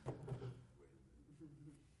thought,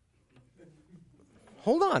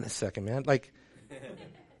 hold on a second, man. Like,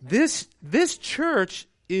 this church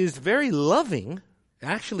is very loving.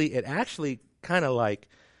 Actually, it kind of like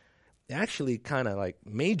actually kind of like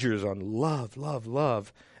majors on love, love,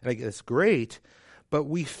 love. And it's great. But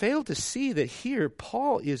we fail to see that here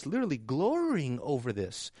Paul is literally glorying over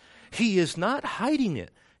this. He is not hiding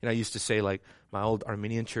it. And I used to say, like, my old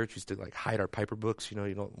Armenian church used to like hide our Piper books. You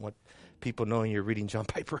don't want people knowing you're reading John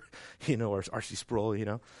Piper, or R.C.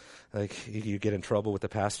 Sproul, like you get in trouble with the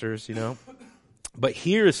pastors, But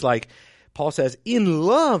here it's like Paul says, in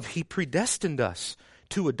love he predestined us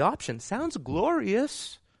to adoption. Sounds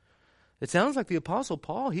glorious. It sounds like the Apostle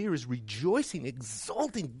Paul here is rejoicing,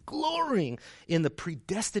 exulting, glorying in the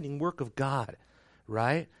predestining work of God,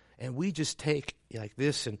 right? And we just take like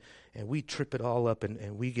this and we trip it all up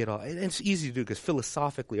and we get all, and it's easy to do because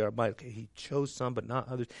philosophically our mind, okay, he chose some but not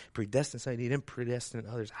others, predestined some, he didn't predestine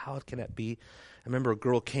others. How can that be? I remember a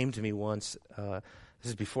girl came to me once, this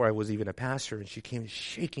is before I was even a pastor, and she came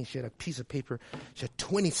shaking. She had a piece of paper. She had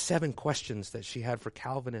 27 questions that she had for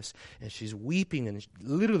Calvinists, and she's weeping and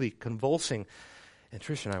literally convulsing. And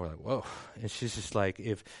Trish and I were like, whoa. And she's just like,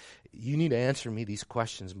 if you need to answer me these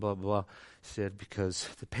questions, blah, blah, blah. Said, because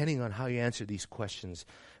depending on how you answer these questions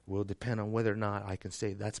will depend on whether or not I can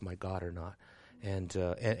say that's my God or not. And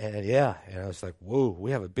yeah, and I was like, whoa, we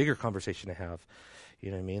have a bigger conversation to have. You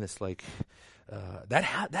know what I mean? It's like, that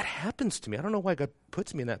happens to me. I don't know why God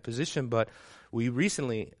puts me in that position, but we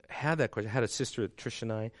recently had that question. I had a sister, Trish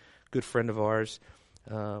and I, good friend of ours.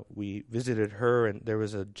 We visited her, and there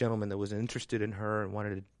was a gentleman that was interested in her and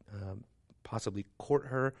wanted to possibly court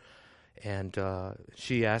her. And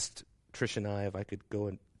she asked Trish and I if I could go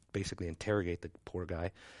and basically interrogate the poor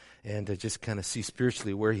guy and just kind of see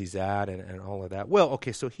spiritually where he's at and all of that. Well,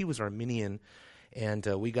 okay, so he was Armenian. And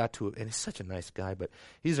we got to, and he's such a nice guy, but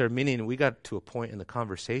he's Armenian, and we got to a point in the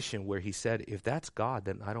conversation where he said, if that's God,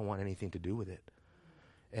 then I don't want anything to do with it.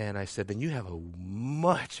 And I said, then you have a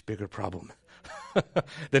much bigger problem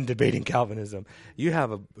than debating Calvinism. You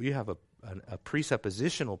have a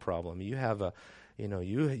presuppositional problem. You have a,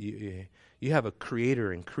 you have a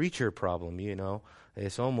creator and creature problem.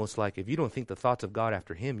 It's almost like if you don't think the thoughts of God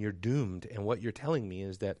after him, you're doomed. And what you're telling me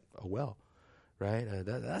is that, right?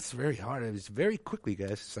 That's very hard. It's very quickly,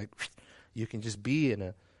 guys. It's like you can just be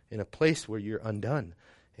in a place where you're undone.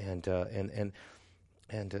 And can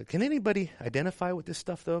anybody identify with this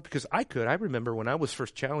stuff though? Because I could. I remember when I was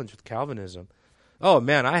first challenged with Calvinism. Oh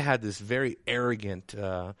man, I had this very arrogant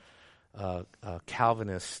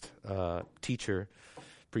Calvinist teacher,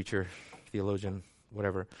 preacher, theologian,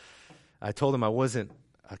 whatever. I told him I wasn't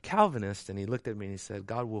a Calvinist, and he looked at me and he said,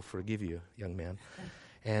 "God will forgive you, young man."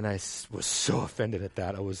 And I was so offended at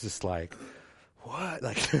that. I was just like, what?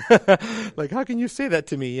 Like how can you say that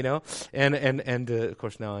to me, And of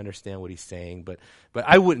course now I understand what he's saying, but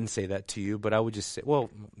I wouldn't say that to you, but I would just say,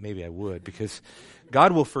 well, maybe I would, because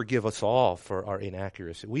God will forgive us all for our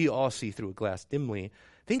inaccuracy. We all see through a glass dimly.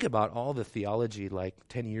 Think about all the theology like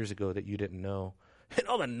 10 years ago that you didn't know. And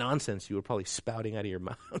all the nonsense you were probably spouting out of your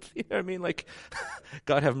mouth. You know what I mean? Like,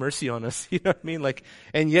 God have mercy on us. You know what I mean? Like,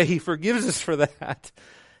 and yet he forgives us for that.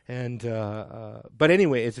 And, but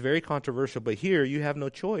anyway, it's very controversial. But here you have no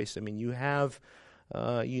choice. I mean, you have,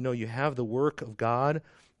 you have the work of God,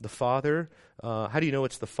 the Father. How do you know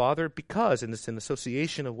it's the Father? Because, and it's an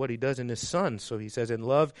association of what he does in his Son. So he says, in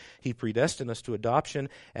love, he predestined us to adoption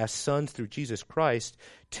as sons through Jesus Christ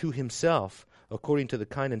to himself, according to the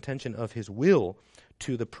kind intention of his will,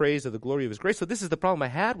 to the praise of the glory of his grace. So this is the problem I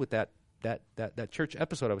had with that church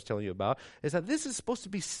episode I was telling you about, is that this is supposed to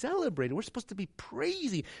be celebrated. We're supposed to be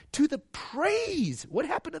praising to the praise. What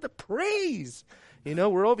happened to the praise?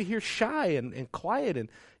 We're over here shy and quiet and,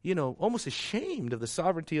 almost ashamed of the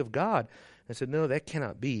sovereignty of God. I said, no, that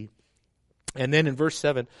cannot be. And then in verse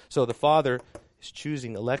 7, so the Father is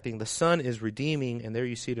choosing, electing. The Son is redeeming, and there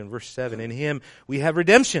you see it in verse 7. In him we have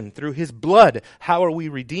redemption through his blood. How are we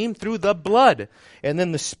redeemed? Through the blood. And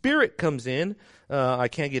then the Spirit comes in. I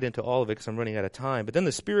can't get into all of it because I'm running out of time. But then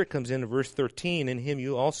the Spirit comes in verse 13. In him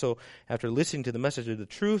you also, after listening to the message of the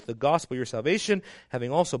truth, the gospel of your salvation,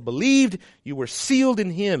 having also believed, you were sealed in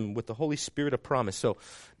him with the Holy Spirit of promise. So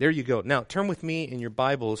there you go. Now turn with me in your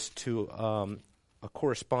Bibles to a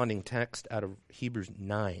corresponding text out of Hebrews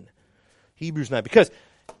 9. Hebrews 9. Because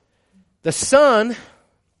the Son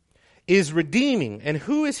is redeeming. And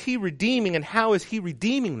who is he redeeming, and how is he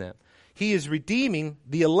redeeming them? He is redeeming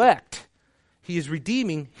the elect. He is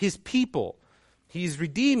redeeming his people. He is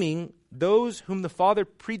redeeming those whom the Father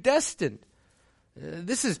predestined.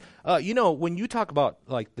 This is, when you talk about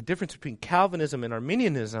like the difference between Calvinism and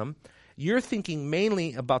Arminianism, you're thinking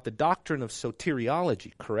mainly about the doctrine of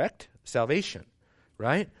soteriology, correct? Salvation,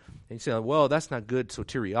 right? And you say, well, that's not good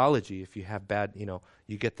soteriology if you have bad,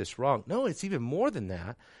 you get this wrong. No, it's even more than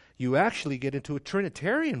that. you actually get into a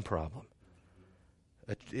Trinitarian problem.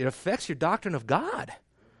 It affects your doctrine of God.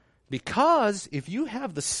 Because if you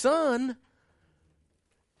have the Son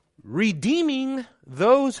redeeming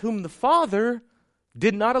those whom the Father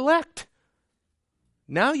did not elect,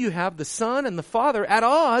 now you have the Son and the Father at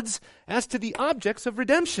odds as to the objects of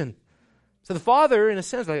redemption. So the Father, in a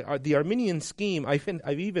sense, like the Arminian scheme,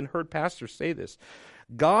 I've even heard pastors say this.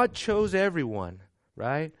 God chose everyone,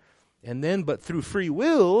 right? And then, but through free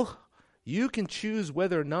will, you can choose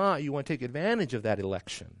whether or not you want to take advantage of that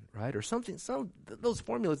election, right? Or something. Those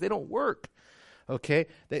formulas, they don't work. Okay,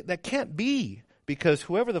 that can't be, because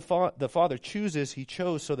whoever the Father chooses, He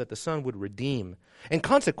chose so that the Son would redeem. And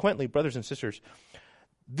consequently, brothers and sisters,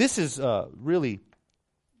 this is really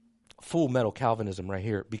full metal Calvinism right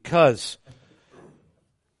here, because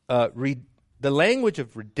the language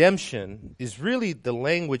of redemption is really the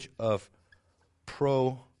language of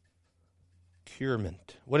procurement.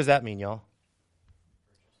 What does that mean, y'all?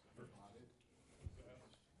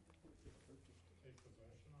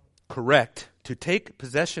 Correct. To take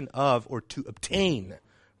possession of, or to obtain,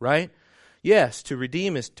 right? Yes, to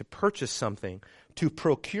redeem is to purchase something. To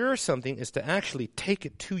procure something is to actually take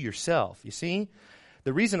it to yourself. You see?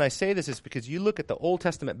 The reason I say this is because you look at the Old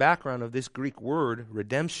Testament background of this Greek word,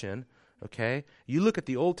 redemption, okay? You look at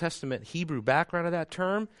the Old Testament Hebrew background of that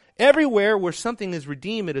term. Everywhere where something is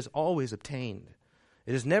redeemed, it is always obtained.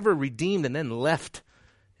 It is never redeemed and then left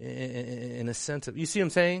in a sense of, you see what I'm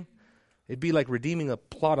saying? It'd be like redeeming a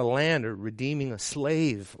plot of land, or redeeming a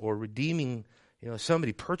slave, or redeeming,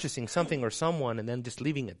 somebody purchasing something or someone and then just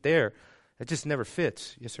leaving it there. It just never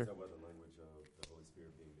fits. Yes, sir? Is that why the language of the Holy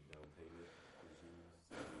Spirit being the down payment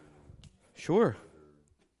is used? Sure.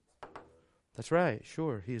 That's right.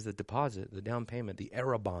 Sure. He's the deposit, the down payment, the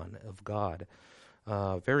arabon of God.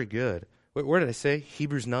 Very good. Where did I say?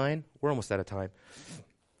 Hebrews 9? We're almost out of time.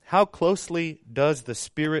 How closely does the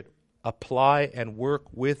Spirit apply and work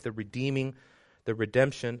with the redemption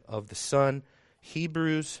of the Son?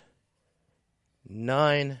 Hebrews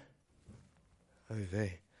 9,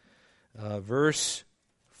 verse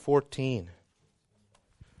 14.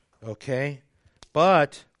 Okay?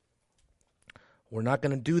 But we're not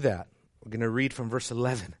going to do that. We're going to read from verse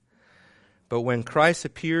 11. But when Christ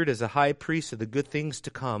appeared as a high priest of the good things to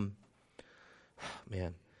come,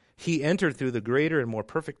 He entered through the greater and more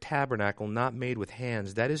perfect tabernacle not made with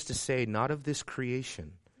hands, that is to say, not of this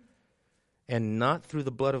creation, and not through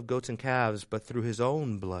the blood of goats and calves, but through His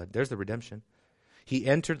own blood. There's the redemption. He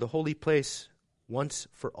entered the holy place once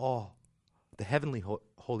for all, the heavenly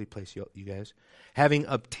holy place, you guys, having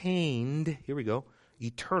obtained, here we go,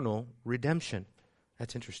 eternal redemption.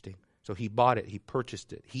 That's interesting. So He bought it, He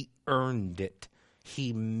purchased it, He earned it,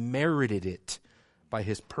 He merited it by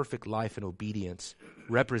His perfect life and obedience,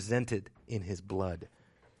 represented in His blood.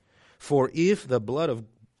 For if the blood of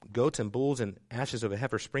goats and bulls and ashes of a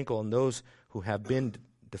heifer sprinkle on those who have been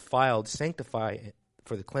defiled sanctify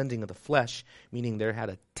for the cleansing of the flesh, meaning there had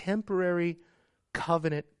a temporary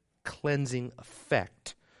covenant cleansing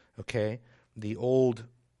effect, okay? The old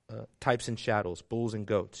types and shadows, bulls and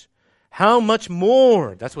goats. How much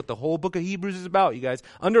more? That's what the whole book of Hebrews is about, you guys.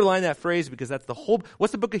 Underline that phrase, because that's the whole...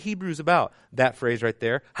 What's the book of Hebrews about? That phrase right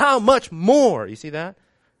there. How much more? You see that?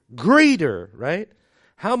 Greater, right?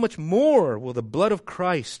 How much more will the blood of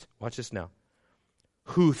Christ, watch this now,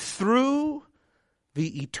 who through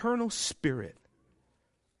the eternal Spirit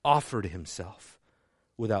offered Himself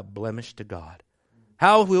without blemish to God,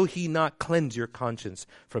 how will He not cleanse your conscience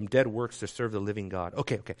from dead works to serve the living God?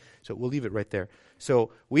 Okay. So we'll leave it right there.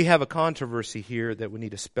 So we have a controversy here that we need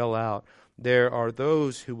to spell out. There are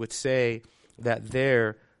those who would say that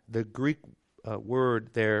the Greek word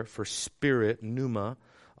there for spirit, pneuma,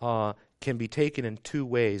 can be taken in two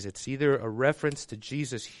ways. It's either a reference to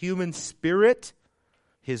Jesus' human spirit,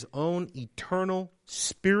 His own eternal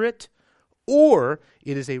spirit, or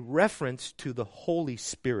it is a reference to the Holy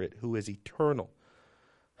Spirit who is eternal.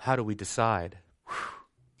 How do we decide?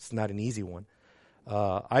 It's not an easy one.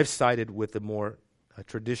 I've sided with the more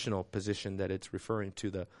traditional position that it's referring to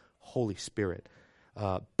the Holy Spirit.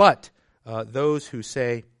 But those who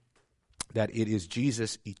say that it is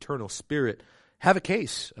Jesus' eternal Spirit have a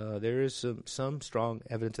case. There is some strong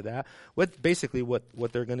evidence of that. What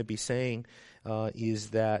they're going to be saying is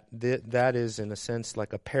that that is, in a sense,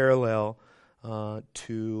 like a parallel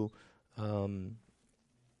to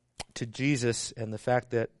Jesus, and the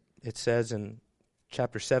fact that it says in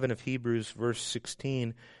chapter 7 of Hebrews, verse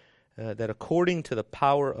 16, that according to the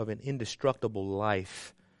power of an indestructible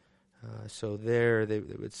life. So there they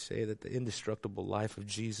would say that the indestructible life of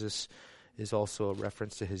Jesus is also a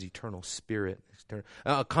reference to his eternal Spirit.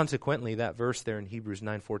 Consequently, that verse there in Hebrews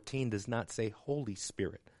 9:14 does not say Holy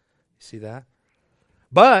Spirit. You see that?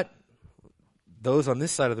 But those on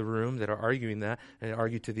this side of the room that are arguing that and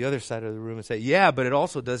argue to the other side of the room and say, yeah, but it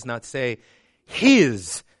also does not say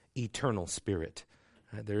his eternal Spirit.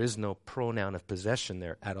 There is no pronoun of possession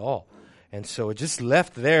there at all. And so it just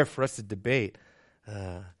left there for us to debate.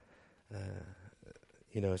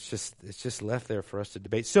 It's just left there for us to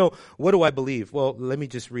debate. So what do I believe? Well, let me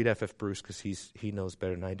just read F.F. Bruce because he knows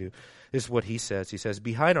better than I do. This is what he says. He says,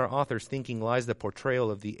 behind our author's thinking lies the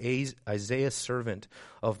portrayal of the Isaiah servant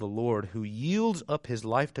of the Lord who yields up his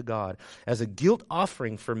life to God as a guilt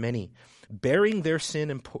offering for many, bearing their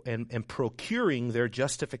sin and procuring their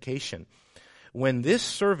justification. When this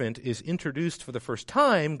servant is introduced for the first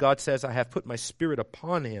time, God says, I have put my Spirit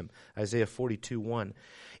upon him, Isaiah 42:1.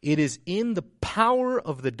 It is in the power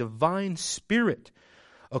of the divine Spirit,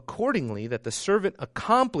 accordingly, that the servant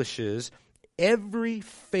accomplishes every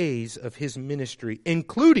phase of his ministry,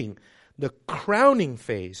 including the crowning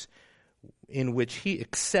phase in which he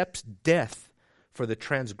accepts death for the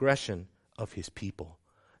transgression of his people.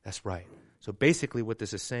 That's right. So basically what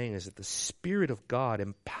this is saying is that the Spirit of God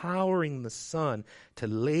empowering the Son to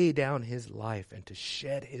lay down his life and to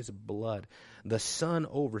shed his blood. The Son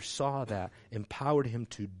oversaw that, empowered him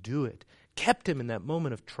to do it, kept him in that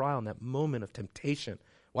moment of trial, in that moment of temptation.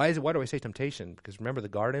 Why do I say temptation? Because remember the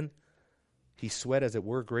garden? He sweat, as it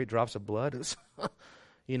were, great drops of blood. It was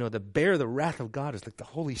to bear the wrath of God is like the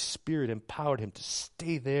Holy Spirit empowered him to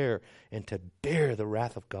stay there and to bear the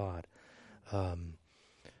wrath of God.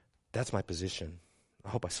 That's my position. I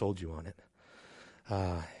hope I sold you on it.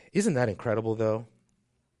 Isn't that incredible, though?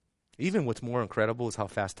 Even what's more incredible is how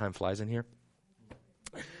fast time flies in here.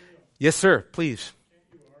 Yes, sir, please. Can't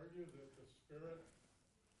you argue that the Spirit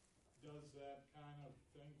does that kind of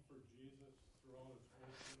thing for Jesus throughout his whole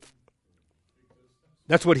human existence?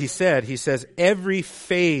 That's what he said. He says every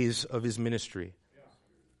phase of his ministry.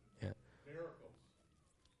 Yeah. Miracles.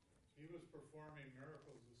 He was performing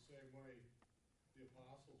miracles the same way the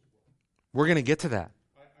apostles were. We're going to get to that.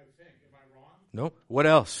 I think. Am I wrong? No? What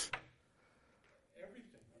else?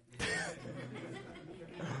 Everything.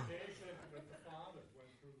 Communication with the Father went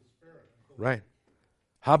through the Spirit. Right.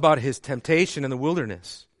 How about his temptation in the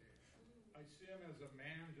wilderness? I see him as a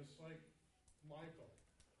man just like Michael,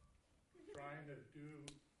 trying to continue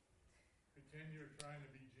trying to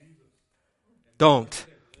be Jesus. And Don't.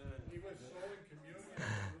 He was so in communion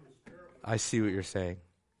through the Spirit. I see what you're saying.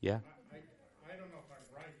 Yeah. I don't know if I'm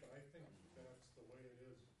right, but I think that's the way it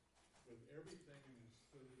is with everything in his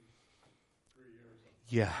 33 years.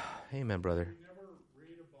 Yeah. Amen, brother. We never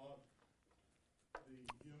read about the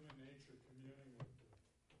human nature communing with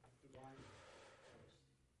the divine Christ.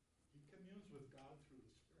 He communes with God through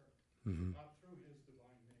the Spirit, not through his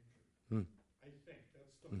divine nature. I think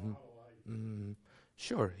that's the model I use.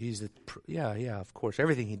 Sure. Of course.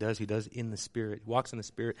 Everything he does in the Spirit. He walks in the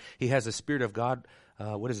Spirit. He has the Spirit of God,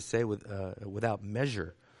 what does it say, without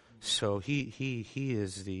measure. So he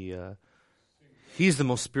is he's the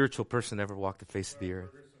most spiritual person to ever walk the face of the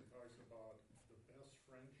earth. Ferguson talks about the best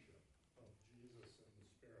friendship of Jesus and the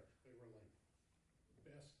Spirit. They were like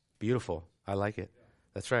best. Beautiful. I like it.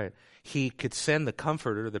 That's right. He could send the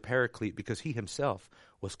Comforter, the Paraclete, because he himself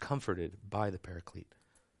was comforted by the Paraclete.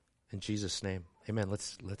 In Jesus' name. Amen.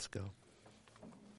 Let's go.